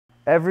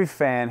Every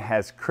fan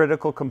has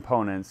critical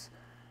components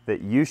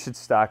that you should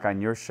stock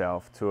on your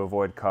shelf to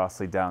avoid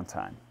costly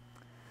downtime.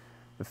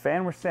 The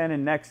fan we're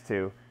standing next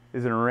to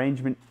is an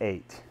arrangement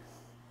 8.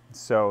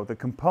 So the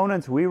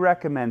components we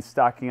recommend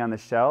stocking on the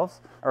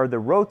shelves are the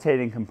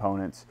rotating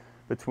components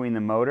between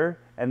the motor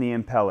and the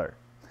impeller.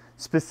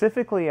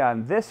 Specifically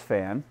on this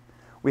fan,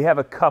 we have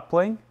a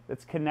coupling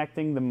that's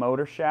connecting the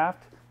motor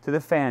shaft to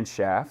the fan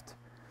shaft.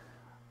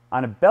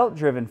 On a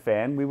belt-driven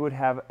fan, we would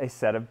have a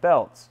set of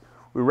belts.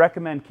 We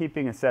recommend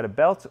keeping a set of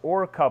belts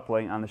or a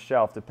coupling on the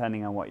shelf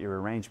depending on what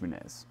your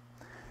arrangement is.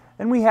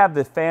 And we have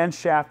the fan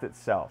shaft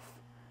itself.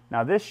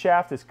 Now this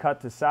shaft is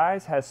cut to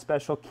size, has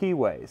special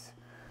keyways,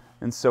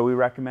 and so we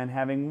recommend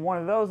having one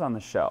of those on the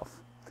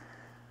shelf.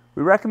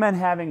 We recommend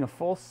having a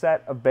full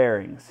set of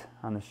bearings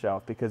on the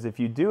shelf because if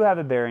you do have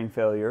a bearing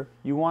failure,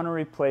 you want to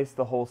replace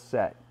the whole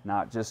set,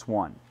 not just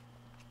one.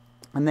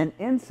 And then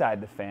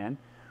inside the fan,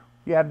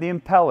 you have the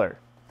impeller.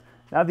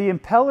 Now the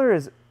impeller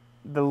is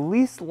the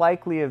least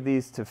likely of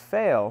these to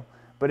fail,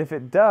 but if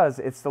it does,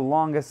 it's the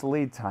longest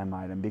lead time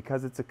item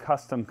because it's a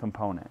custom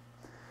component.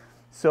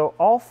 So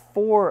all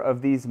 4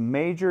 of these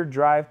major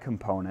drive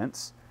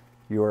components,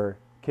 your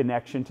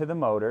connection to the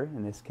motor,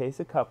 in this case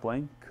a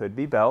coupling, could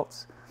be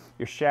belts,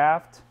 your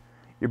shaft,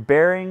 your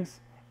bearings,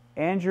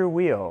 and your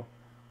wheel,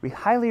 we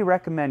highly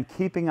recommend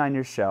keeping on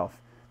your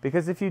shelf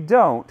because if you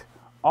don't,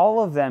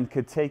 all of them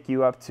could take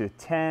you up to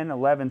 10,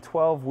 11,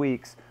 12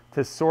 weeks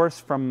to source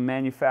from a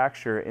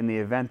manufacturer in the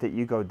event that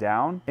you go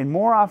down. And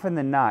more often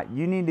than not,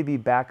 you need to be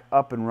back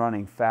up and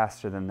running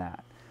faster than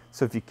that.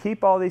 So if you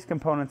keep all these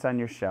components on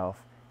your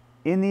shelf,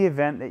 in the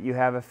event that you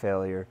have a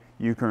failure,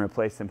 you can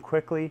replace them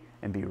quickly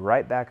and be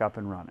right back up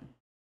and running.